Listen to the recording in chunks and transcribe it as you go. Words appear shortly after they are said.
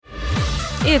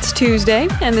It's Tuesday,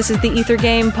 and this is the Ether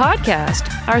Game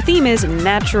podcast. Our theme is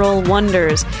natural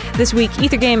wonders. This week,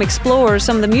 Ether Game explores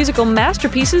some of the musical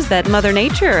masterpieces that Mother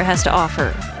Nature has to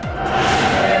offer.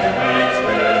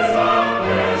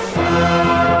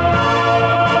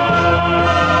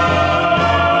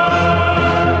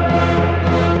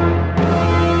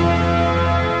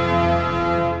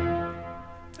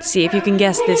 See if you can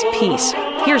guess this piece.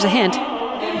 Here's a hint.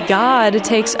 God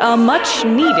takes a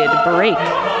much-needed break.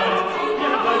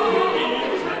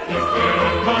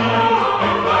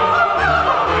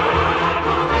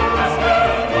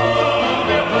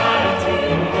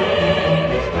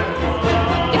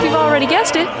 If you've already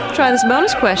guessed it, try this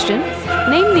bonus question.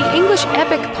 Name the English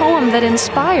epic poem that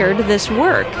inspired this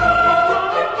work.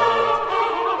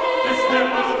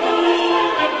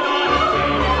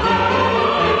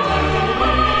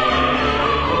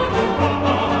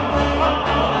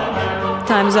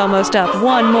 Time's almost up.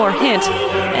 One more hint.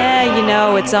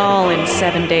 It's all in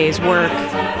 7 days' work.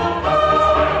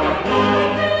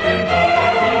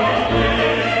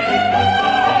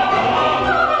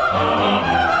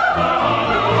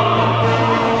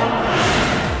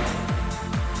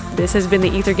 This has been the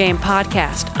Ether Game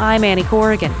podcast. I'm Annie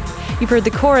Corrigan. You've heard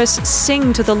the chorus,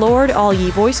 "Sing to the Lord, all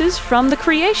ye voices," from The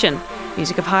Creation,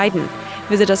 music of Haydn.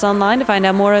 Visit us online to find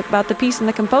out more about the piece and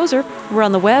the composer. We're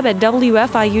on the web at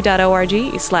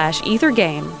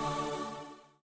wfiu.org/ethergame.